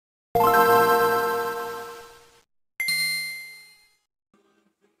Ladies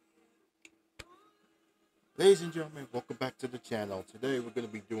and gentlemen, welcome back to the channel. Today we're going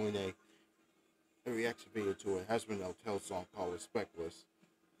to be doing a reaction video to a Hazbin Hotel song called Respectless.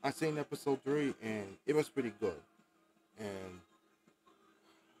 I seen episode 3 and it was pretty good. And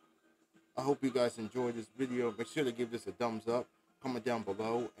I hope you guys enjoyed this video. Make sure to give this a thumbs up, comment down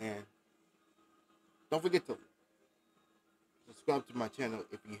below, and don't forget to subscribe to my channel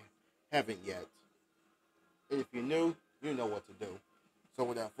if you haven't yet. And if you're new, you know what to do. So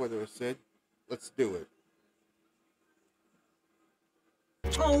without further ado, let's do it.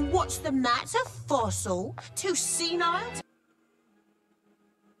 Oh, what's the matter, fossil? Too senile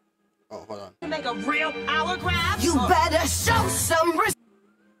Oh, hold on. to make a real power grab? You better show some respect.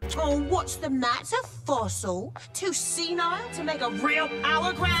 Oh, what's the matter, fossil? Too senile to make a real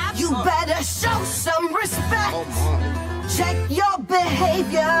power grab? You better show some respect. Oh my. Check your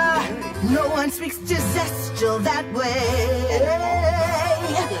behavior. No one speaks gestural that way.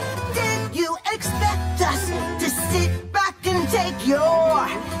 Did you expect us to sit back and take your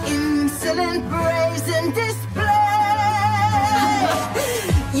insolent brazen display?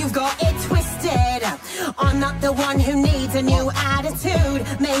 You've got it twisted. I'm not the one who needs a new attitude.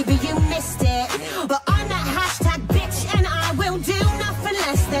 Maybe you missed it, but I'm that hashtag bitch, and I will do nothing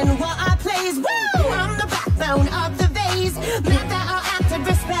less than what I please. Woo! I'm the backbone of the vase. Mad that I acted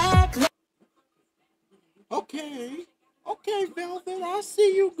respectless. Okay, Velvet, I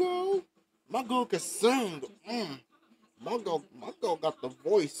see you, girl. My girl can sing. My girl got the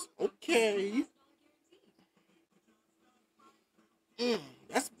voice. Okay.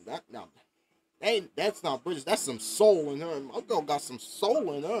 That's not now. Hey, that's not British. That's some soul in her. My girl got some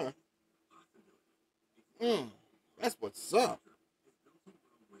soul in her. That's what's up.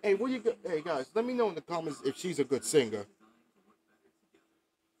 Hey, what you got? Hey guys, let me know in the comments if she's a good singer.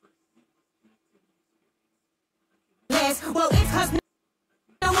 Well, it's cause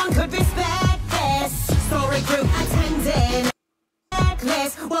no one could respect this. Story group attending.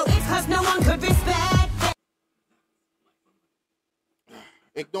 Well, it's cause no one could respect this.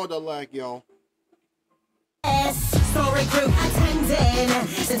 Ignore the lag, y'all. Story group attending.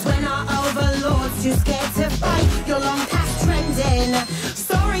 Since when are overlords too scared to fight? You're long past trending.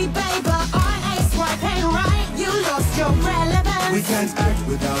 Sorry, babe, but I ain't swiping right. You lost your relevance. We can't act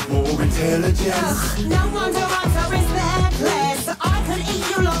without more intelligence. No wonder I'm so respectless. I could eat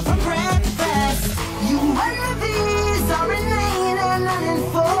you lot for breakfast. You wannabes are inane and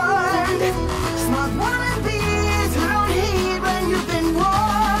uninformed. Smart wannabes who don't heed when you've been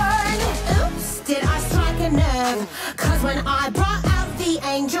warned. Oops, did I strike a nerve? Cause when I brought out the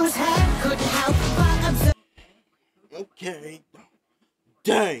angel's head, couldn't help but observe. Okay.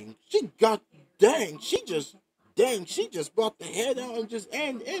 Dang, she just brought the head out and just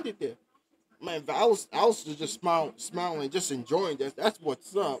ended it. Man, I was just smiling, just enjoying this. That's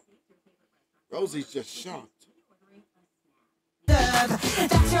what's up. Rosie's just shocked. That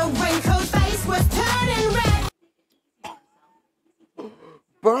your wrinkled face was turning red.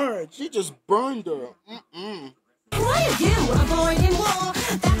 Burn! She just burned her. Why are you avoiding war?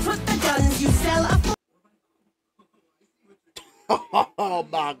 That's what the guns you sell are for. Oh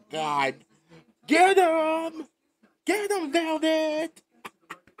my God! Get him! Get him, Velvet!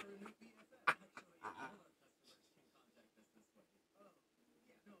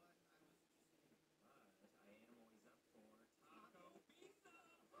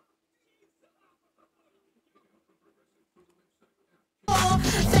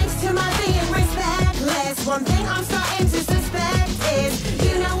 Thanks to my being respectless. One thing I'm starting to suspect is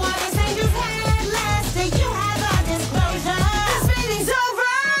you know what this angel's headless. Do you have a disclosure? This meeting's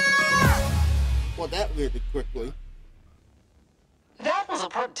over! Well, that ended quickly. That was a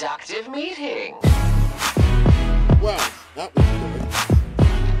productive meeting. Well, that was good.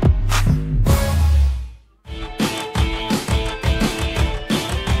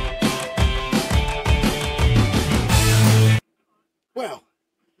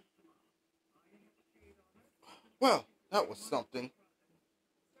 Well, that was something.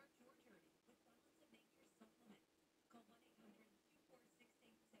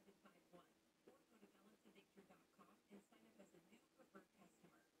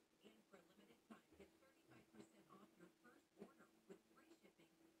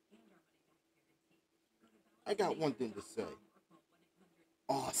 I got one thing to say.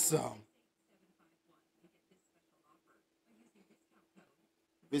 Awesome.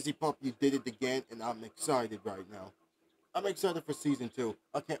 Busy Pup, you did it again, and I'm excited right now. I'm excited for season 2.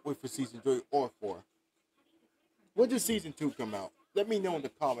 I can't wait for season 3 or 4. When does season 2 come out? Let me know in the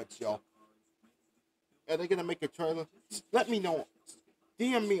comments, y'all. Are they gonna make a trailer? Let me know.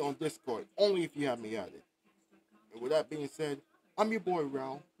 DM me on Discord, only if you have me added. And with that being said, I'm your boy,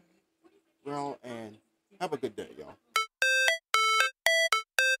 Rao, and have a good day, y'all.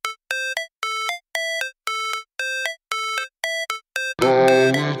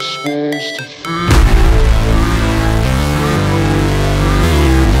 How it's supposed to feel.